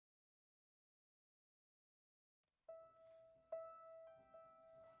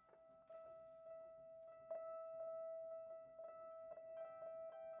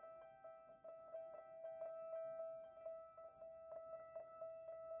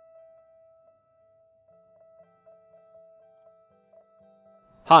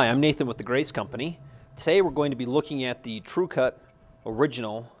Hi, I'm Nathan with the Grace Company. Today we're going to be looking at the TrueCut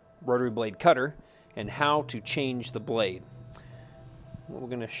Original Rotary Blade Cutter and how to change the blade. What we're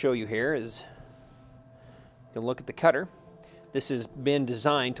going to show you here is you can look at the cutter. This has been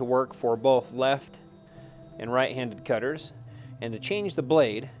designed to work for both left and right-handed cutters. And to change the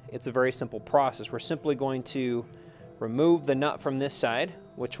blade, it's a very simple process. We're simply going to remove the nut from this side,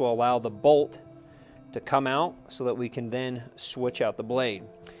 which will allow the bolt to come out so that we can then switch out the blade.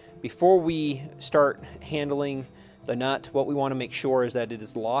 Before we start handling the nut, what we want to make sure is that it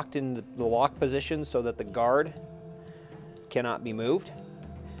is locked in the lock position so that the guard cannot be moved.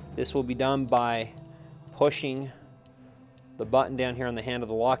 This will be done by pushing the button down here on the hand of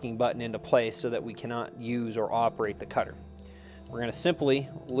the locking button into place so that we cannot use or operate the cutter. We're going to simply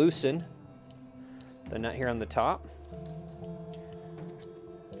loosen the nut here on the top.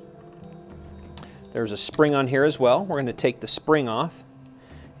 There's a spring on here as well. We're going to take the spring off.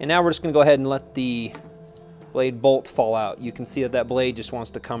 And now we're just going to go ahead and let the blade bolt fall out. You can see that that blade just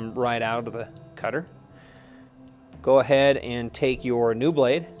wants to come right out of the cutter. Go ahead and take your new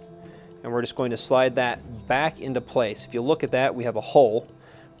blade, and we're just going to slide that back into place. If you look at that, we have a hole.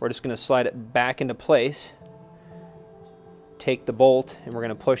 We're just going to slide it back into place. Take the bolt, and we're going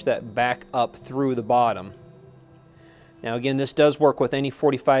to push that back up through the bottom. Now again, this does work with any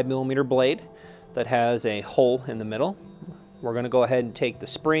 45mm blade that has a hole in the middle. We're going to go ahead and take the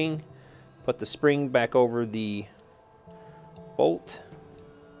spring, put the spring back over the bolt.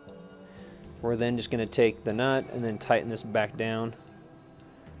 We're then just going to take the nut and then tighten this back down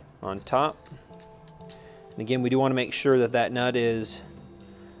on top. And again, we do want to make sure that that nut is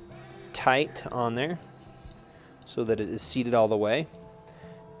tight on there so that it is seated all the way.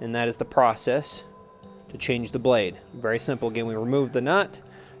 And that is the process to change the blade. Very simple. Again, we removed the nut,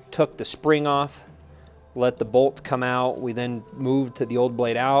 took the spring off, let the bolt come out. We then moved the old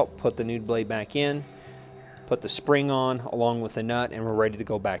blade out, put the new blade back in, put the spring on along with the nut, and we're ready to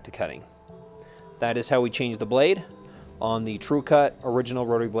go back to cutting. That is how we change the blade on the TrueCut Original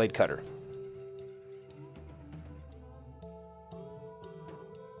Rotary Blade Cutter.